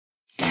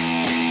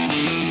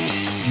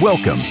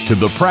Welcome to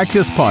the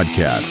Practice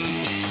Podcast,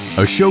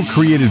 a show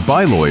created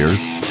by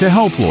lawyers to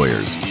help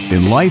lawyers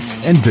in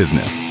life and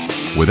business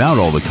without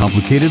all the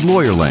complicated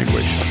lawyer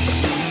language.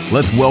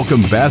 Let's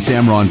welcome Bast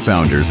Amron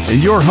founders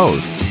and your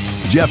hosts,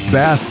 Jeff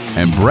Bast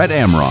and Brett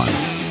Amron.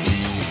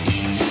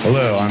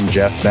 Hello, I'm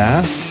Jeff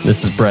Bast.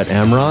 This is Brett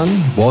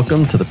Amron.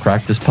 Welcome to the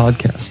Practice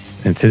Podcast.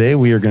 And today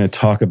we are going to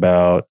talk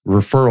about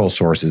referral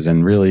sources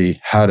and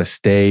really how to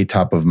stay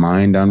top of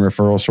mind on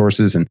referral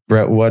sources. And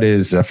Brett, what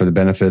is, for the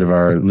benefit of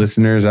our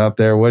listeners out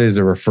there, what is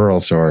a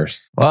referral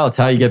source? Well, it's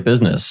how you get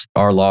business.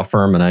 Our law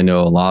firm, and I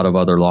know a lot of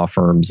other law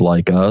firms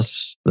like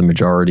us, the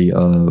majority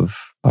of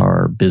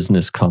our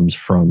business comes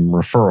from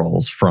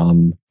referrals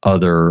from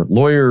other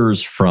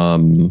lawyers,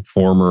 from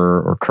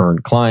former or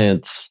current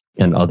clients,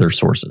 and other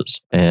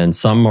sources. And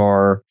some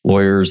are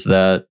lawyers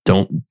that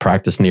don't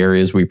practice in the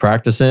areas we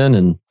practice in,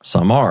 and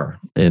some are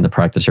in the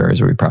practice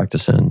areas we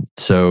practice in.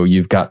 So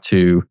you've got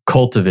to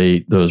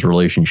cultivate those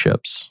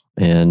relationships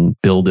and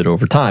build it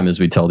over time. As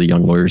we tell the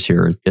young lawyers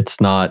here,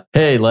 it's not,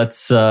 hey,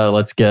 let's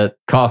get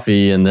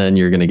coffee and then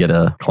you're going to get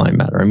a client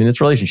matter. I mean,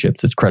 it's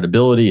relationships, it's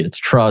credibility, it's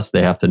trust.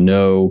 They have to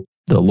know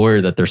the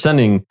lawyer that they're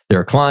sending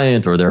their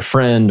client or their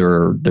friend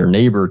or their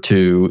neighbor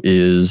to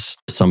is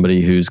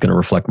somebody who's going to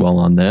reflect well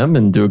on them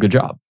and do a good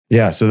job.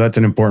 Yeah, so that's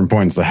an important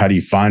point. So how do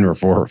you find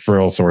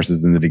referral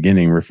sources in the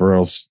beginning?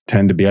 Referrals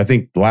tend to be, I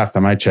think the last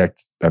time I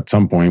checked, at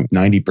some point,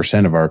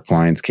 90% of our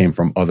clients came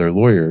from other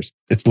lawyers.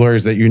 It's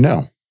lawyers that you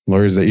know.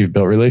 Lawyers that you've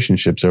built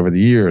relationships over the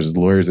years,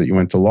 lawyers that you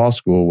went to law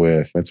school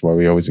with. That's why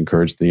we always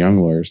encourage the young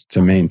lawyers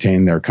to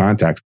maintain their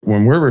contacts.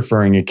 When we're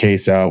referring a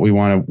case out, we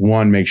want to,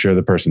 one, make sure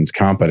the person's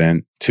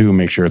competent, two,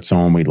 make sure it's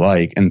someone we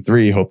like, and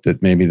three, hope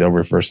that maybe they'll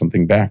refer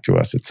something back to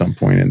us at some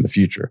point in the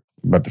future.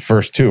 But the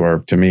first two are,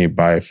 to me,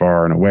 by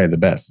far and away the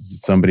best.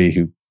 It's somebody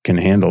who can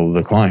handle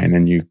the client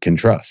and you can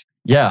trust.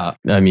 Yeah.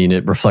 I mean,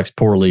 it reflects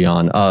poorly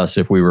on us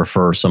if we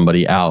refer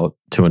somebody out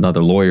to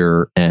another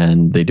lawyer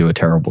and they do a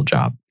terrible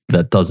job.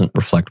 That doesn't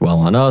reflect well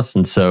on us.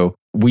 And so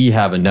we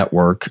have a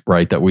network,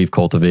 right, that we've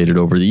cultivated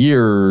over the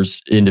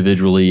years,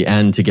 individually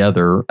and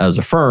together as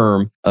a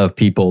firm, of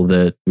people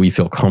that we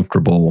feel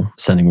comfortable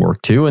sending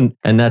work to. And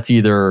that's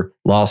either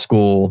law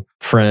school,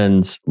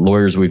 friends,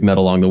 lawyers we've met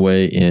along the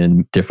way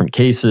in different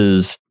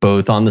cases,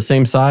 both on the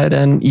same side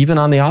and even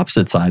on the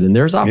opposite side. And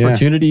there's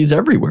opportunities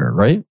everywhere,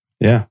 right?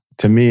 Yeah.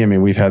 To me, I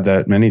mean, we've had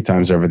that many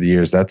times over the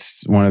years.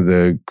 That's one of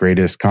the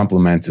greatest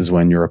compliments is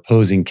when your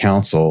opposing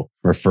counsel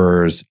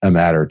refers a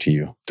matter to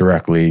you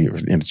directly.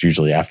 And it's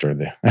usually after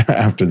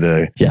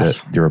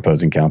your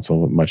opposing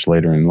counsel much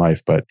later in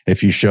life. But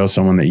if you show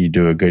someone that you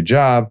do a good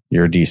job,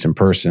 you're a decent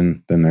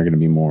person, then they're going to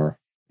be more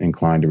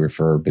inclined to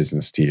refer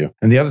business to you.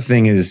 And the other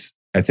thing is,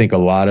 I think a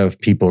lot of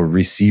people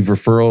receive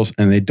referrals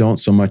and they don't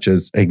so much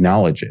as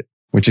acknowledge it,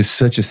 which is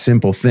such a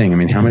simple thing. I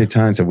mean, how many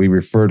times have we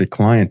referred a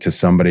client to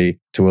somebody,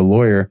 to a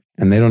lawyer,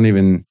 and they don't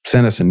even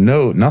send us a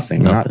note,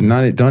 nothing.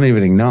 Don't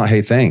even acknowledge,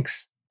 hey,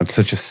 thanks. It's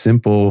such a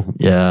simple...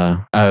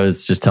 Yeah. I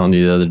was just telling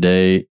you the other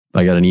day,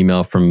 I got an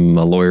email from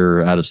a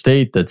lawyer out of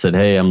state that said,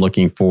 hey, I'm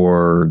looking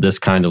for this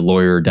kind of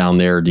lawyer down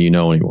there. Do you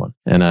know anyone?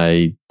 And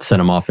I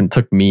sent him off, and it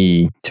took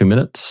me 2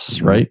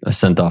 minutes, right? I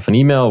sent off an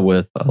email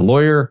with a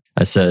lawyer.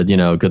 I said,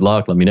 good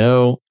luck, let me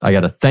know. I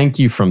got a thank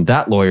you from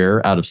that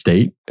lawyer out of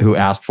state who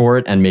asked for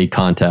it and made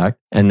contact.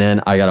 And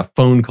then I got a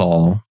phone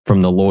call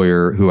from the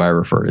lawyer who I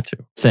referred it to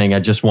saying, I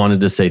just wanted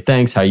to say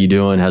thanks. How you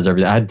doing? How's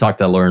everything? I hadn't talked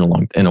to that lawyer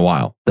in a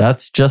while.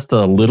 That's just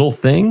a little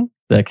thing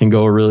that can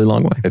go a really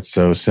long way. It's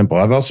so simple.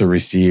 I've also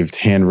received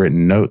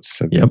handwritten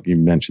notes. Yep. You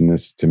mentioned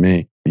this to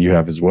me. You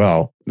have as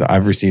well.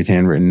 I've received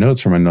handwritten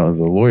notes from another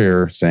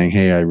lawyer saying,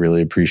 hey, I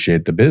really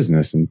appreciate the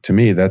business. And to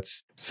me,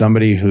 that's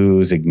somebody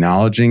who's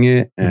acknowledging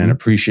it and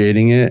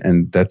appreciating it.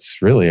 And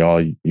that's really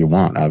all you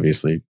want,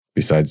 obviously,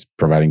 besides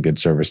providing good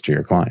service to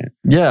your client.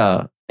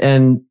 Yeah.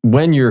 And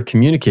when you're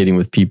communicating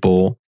with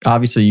people,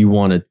 obviously you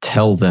want to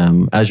tell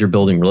them, as you're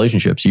building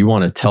relationships, you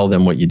want to tell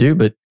them what you do,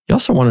 but you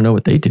also want to know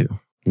what they do.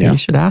 Yeah. You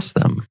should ask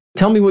them,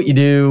 tell me what you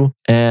do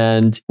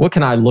and what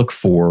can I look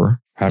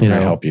for? How can I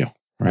help you?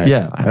 Right.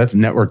 Yeah. That's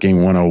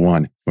networking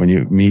 101. When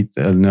you meet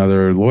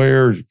another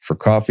lawyer for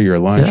coffee or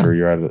lunch or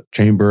you're at a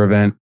chamber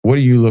event, what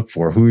do you look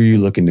for? Who are you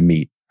looking to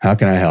meet? How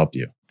can I help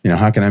you?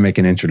 How can I make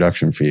an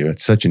introduction for you?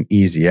 It's such an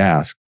easy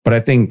ask. But I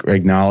think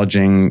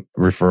acknowledging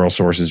referral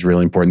source is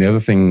really important. The other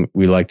thing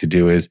we like to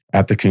do is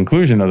at the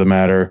conclusion of the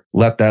matter,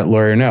 let that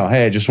lawyer know,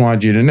 hey, I just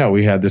wanted you to know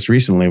we had this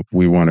recently.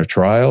 We won a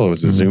trial. It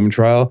was a Zoom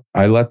trial.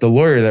 I let the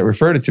lawyer that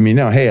referred it to me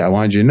know, hey, I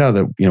wanted you to know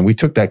that, we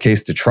took that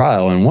case to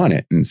trial and won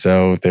it. And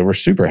so they were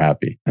super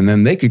happy. And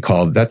then they could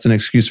call. That's an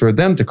excuse for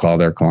them to call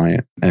their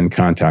client and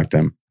contact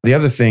them. The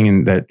other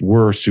thing that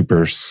we're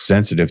super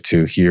sensitive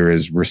to here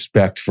is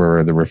respect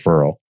for the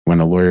referral. When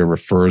a lawyer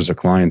refers a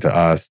client to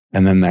us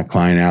and then that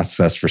client asks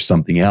us for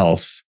something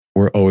else,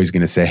 we're always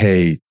going to say,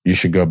 hey, you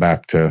should go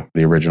back to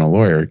the original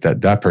lawyer.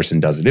 That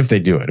person does it. If they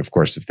do it, of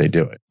course, if they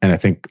do it. And I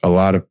think a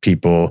lot of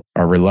people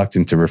are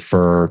reluctant to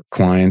refer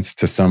clients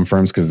to some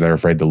firms because they're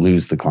afraid to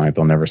lose the client.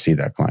 They'll never see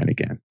that client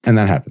again. And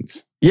that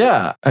happens.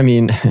 Yeah. I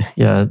mean,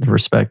 the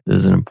respect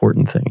is an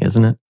important thing,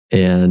 isn't it?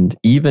 And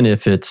even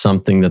if it's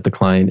something that the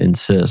client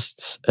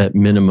insists, at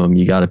minimum,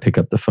 you got to pick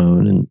up the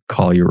phone and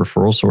call your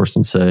referral source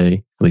and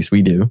say, at least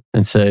we do,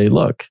 and say,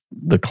 look,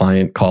 the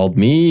client called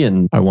me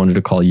and I wanted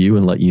to call you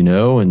and let you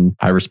know. And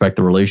I respect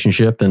the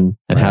relationship and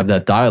have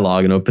that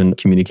dialogue and open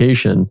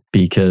communication,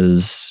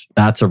 because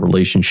that's a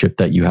relationship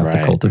that you have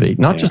to cultivate.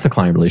 Not just the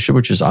client relationship,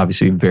 which is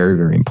obviously very,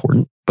 very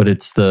important, but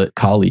it's the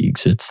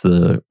colleagues, it's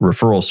the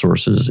referral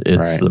sources,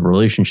 it's the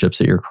relationships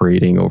that you're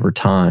creating over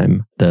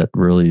time that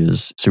really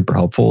is super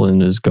helpful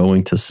and is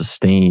going to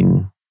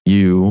sustain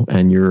you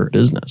and your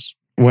business.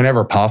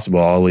 Whenever possible,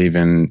 I'll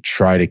even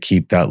try to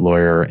keep that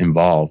lawyer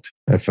involved.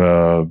 If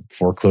a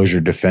foreclosure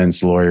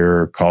defense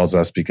lawyer calls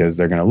us because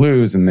they're going to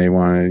lose and they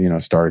want to,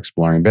 start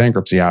exploring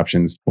bankruptcy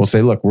options, we'll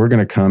say, look, we're going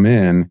to come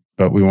in,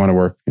 but we want to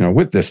work,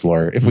 with this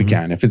lawyer if we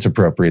can, if it's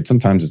appropriate.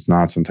 Sometimes it's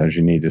not. Sometimes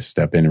you need to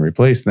step in and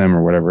replace them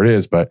or whatever it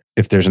is. But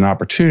if there's an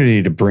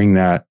opportunity to bring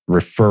that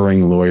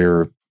referring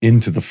lawyer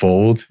into the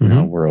fold,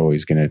 we're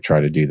always going to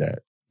try to do that.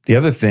 The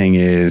other thing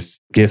is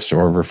gifts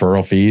or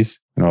referral fees.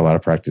 A lot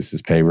of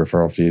practices pay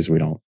referral fees.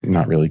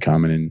 Not really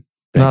common in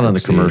bankruptcy. Not on the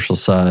commercial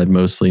side,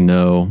 mostly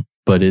no.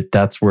 But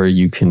that's where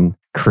you can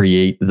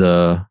create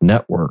the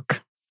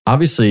network.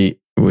 Obviously,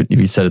 what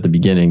you said at the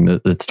beginning,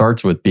 that it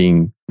starts with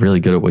being really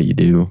good at what you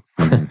do.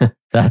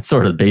 That's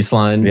sort of the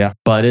baseline. Yeah.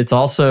 But it's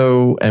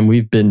also, and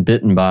we've been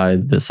bitten by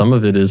this, some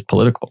of it is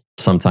political.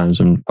 Sometimes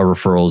when a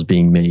referral is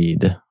being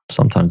made,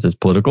 sometimes it's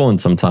political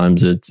and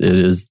sometimes it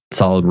is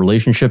solid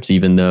relationships,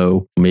 even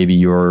though maybe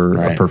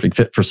you're a perfect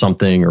fit for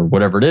something or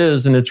whatever it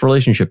is, and it's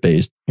relationship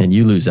based and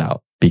you lose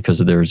out because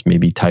there's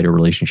maybe tighter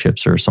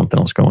relationships or something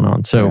else going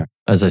on. So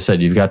as I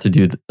said, you've got to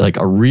do like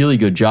a really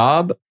good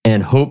job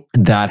and hope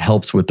that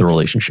helps with the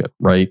relationship,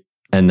 right?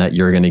 And that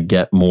you're going to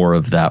get more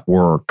of that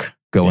work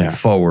going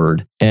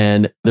forward.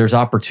 And there's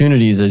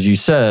opportunities, as you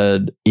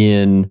said,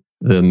 in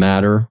the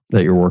matter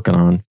that you're working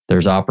on.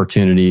 There's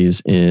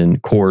opportunities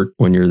in court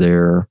when you're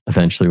there,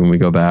 eventually when we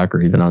go back,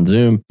 or even on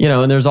Zoom,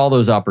 and there's all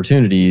those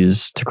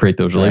opportunities to create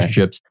those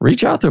relationships.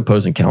 Reach out to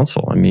opposing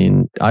counsel. I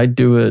mean, I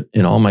do it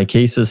in all my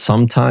cases.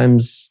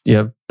 Sometimes you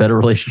have better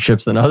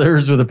relationships than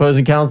others with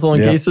opposing counsel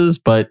in cases,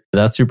 but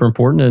that's super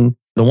important. And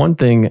the one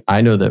thing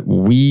I know that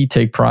we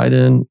take pride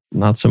in,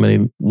 not so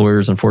many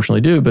lawyers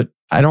unfortunately do, but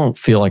I don't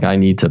feel like I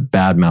need to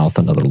badmouth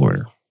another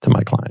lawyer to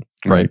my client.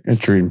 Right. And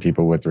treating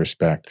people with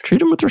respect. Treat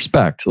them with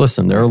respect.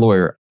 Listen, they're a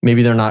lawyer.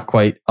 Maybe they're not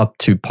quite up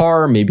to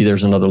par. Maybe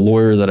there's another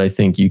lawyer that I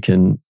think you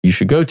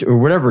should go to, or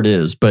whatever it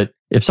is. But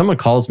if someone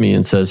calls me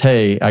and says,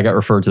 hey, I got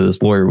referred to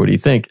this lawyer, what do you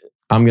think?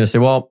 I'm going to say,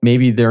 well,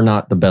 maybe they're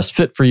not the best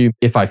fit for you.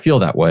 If I feel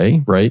that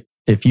way, right?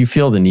 If you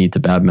feel the need to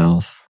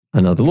badmouth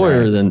another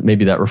lawyer, then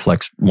maybe that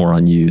reflects more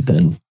on you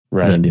than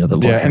the other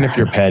lawyer. Yeah, and if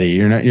you're petty,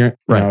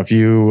 if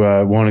you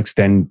won't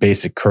extend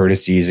basic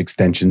courtesies,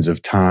 extensions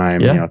of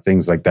time,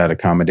 things like that,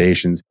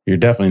 accommodations, you're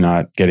definitely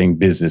not getting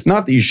business.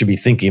 Not that you should be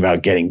thinking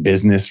about getting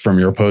business from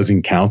your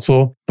opposing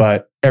counsel,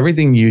 but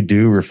everything you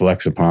do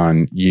reflects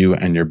upon you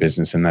and your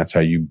business, and that's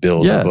how you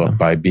build a book,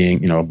 by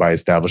being, by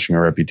establishing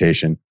a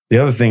reputation.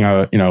 The other thing,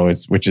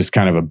 which is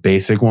kind of a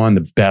basic one,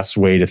 the best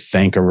way to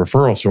thank a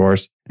referral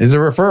source is a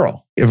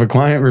referral. If a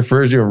client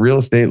refers you, a real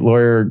estate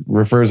lawyer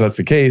refers us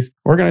a case,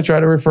 we're going to try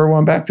to refer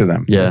one back to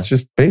them. Yeah. It's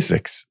just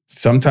basics.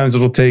 Sometimes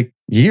it'll take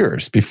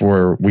years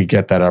before we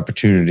get that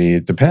opportunity.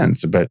 It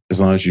depends. But as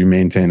long as you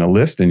maintain a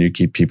list and you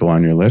keep people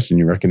on your list and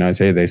you recognize,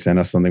 hey, they sent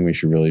us something, we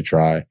should really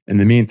try. In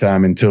the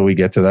meantime, until we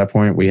get to that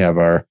point, we have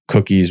our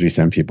cookies. We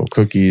send people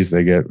cookies.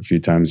 They get a few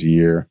times a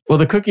year. Well,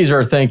 the cookies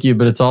are a thank you,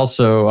 but it's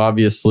also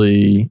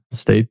obviously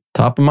stay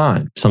top of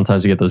mind.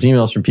 Sometimes we get those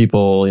emails from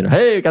people,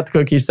 hey, got the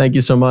cookies. Thank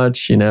you so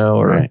much,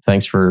 or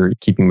thanks for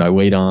keeping my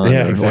weight on.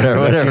 Yeah,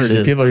 exactly. Whatever it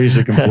is. People are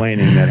usually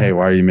complaining that, hey,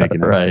 why are you making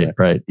this?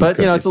 Right. But,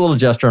 it's a little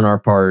gesture on our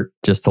part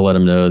just to let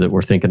them know that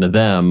we're thinking of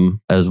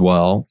them as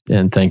well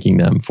and thanking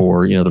them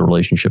for, the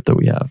relationship that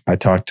we have. I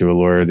talked to a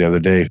lawyer the other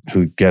day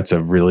who gets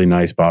a really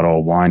nice bottle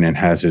of wine and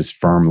has his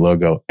firm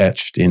logo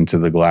etched into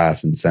the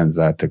glass and sends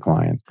that to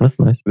clients. That's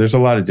nice. There's a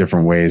lot of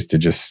different ways to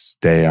just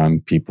stay on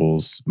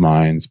people's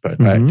minds. But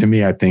to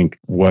me, I think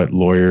what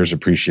lawyers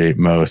appreciate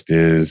most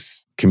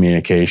is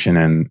communication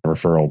and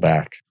referral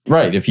back.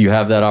 Right. If you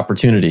have that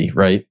opportunity,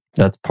 right?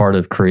 That's part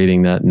of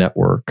creating that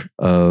network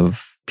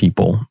of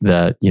people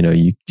that,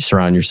 you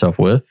surround yourself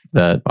with.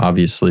 That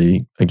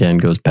obviously, again,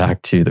 goes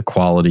back to the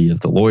quality of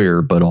the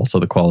lawyer, but also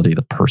the quality of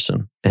the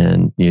person.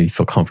 And you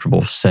feel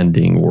comfortable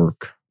sending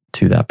work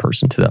to that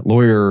person, to that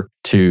lawyer,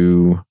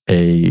 to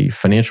a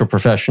financial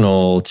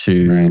professional,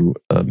 to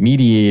a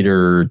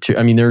mediator,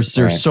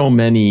 there's so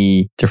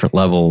many different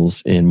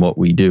levels in what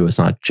we do. It's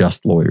not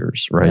just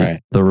lawyers,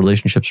 right? The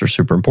relationships are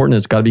super important.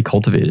 It's got to be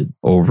cultivated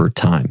over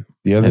time.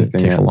 It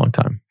takes a long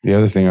time. The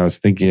other thing I was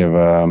thinking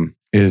of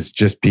is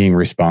just being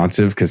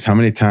responsive, because how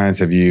many times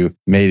have you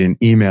made an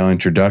email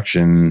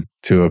introduction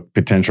to a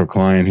potential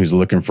client who's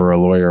looking for a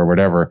lawyer or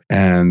whatever,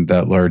 and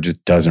that lawyer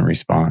just doesn't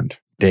respond?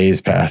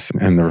 Days pass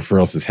and the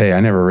referral says, hey, I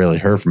never really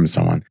heard from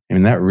someone.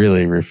 That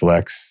really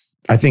reflects,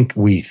 I think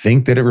we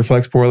think that it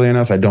reflects poorly on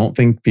us. I don't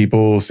think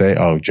people say,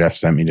 oh, Jeff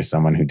sent me to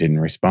someone who didn't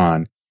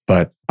respond.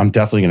 But I'm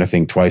definitely going to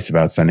think twice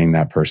about sending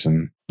that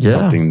person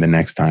something the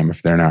next time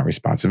if they're not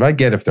responsive. I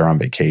get if they're on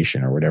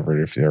vacation or whatever,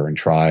 if they're in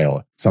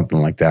trial, something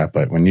like that.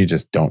 But when you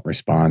just don't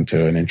respond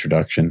to an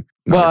introduction.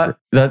 Well,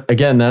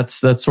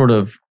 that's sort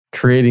of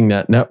creating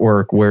that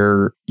network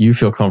where you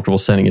feel comfortable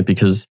sending it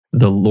because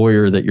the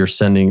lawyer that you're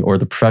sending or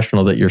the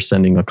professional that you're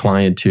sending a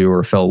client to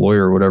or a fellow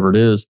lawyer or whatever it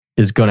is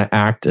going to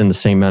act in the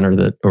same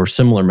manner or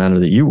similar manner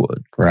that you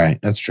would. Right.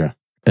 That's true.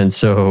 And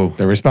so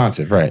they're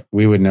responsive, right?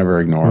 We would never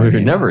ignore it. We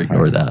would never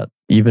ignore that.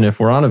 Even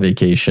if we're on a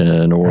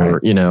vacation or,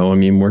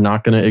 we're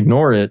not going to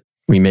ignore it.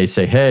 We may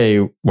say, hey,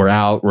 we're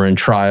out, we're in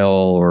trial,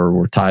 or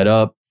we're tied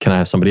up. Can I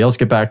have somebody else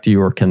get back to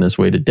you? Or can this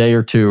wait a day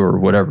or two or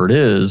whatever it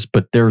is?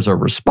 But there's a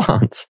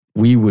response.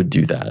 We would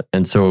do that.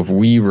 And so if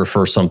we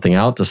refer something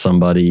out to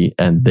somebody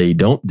and they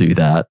don't do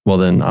that, well,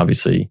 then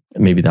obviously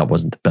maybe that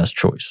wasn't the best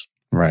choice.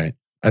 Right.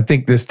 I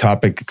think this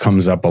topic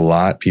comes up a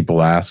lot.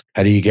 People ask,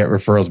 how do you get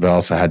referrals? But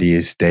also, how do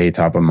you stay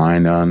top of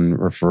mind on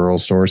referral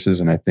sources?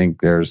 And I think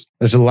there's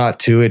a lot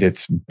to it.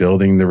 It's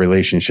building the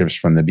relationships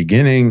from the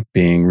beginning,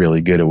 being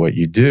really good at what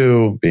you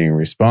do, being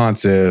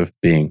responsive,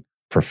 being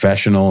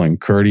professional and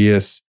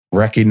courteous,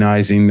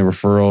 recognizing the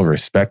referral,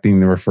 respecting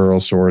the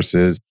referral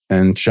sources,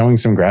 and showing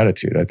some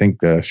gratitude. I think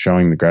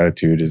showing the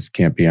gratitude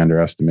can't be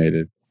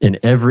underestimated. In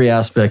every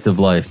aspect of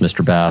life,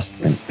 Mr. Bast.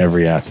 In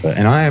every aspect.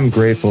 And I am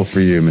grateful for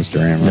you,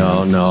 Mr.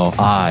 Amron. No,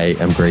 I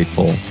am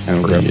grateful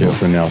I'm grateful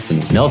for Nelson.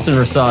 Nelson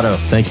Rosado,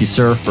 thank you,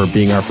 sir, for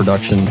being our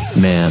production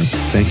man.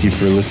 Thank you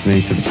for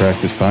listening to the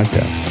Practice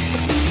Podcast.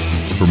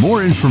 For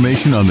more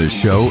information on this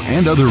show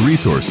and other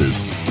resources,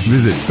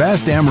 visit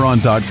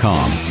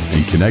bastamron.com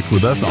and connect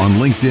with us on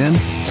LinkedIn,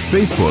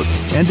 Facebook,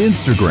 and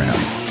Instagram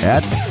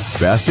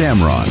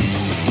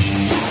 @BastAmron.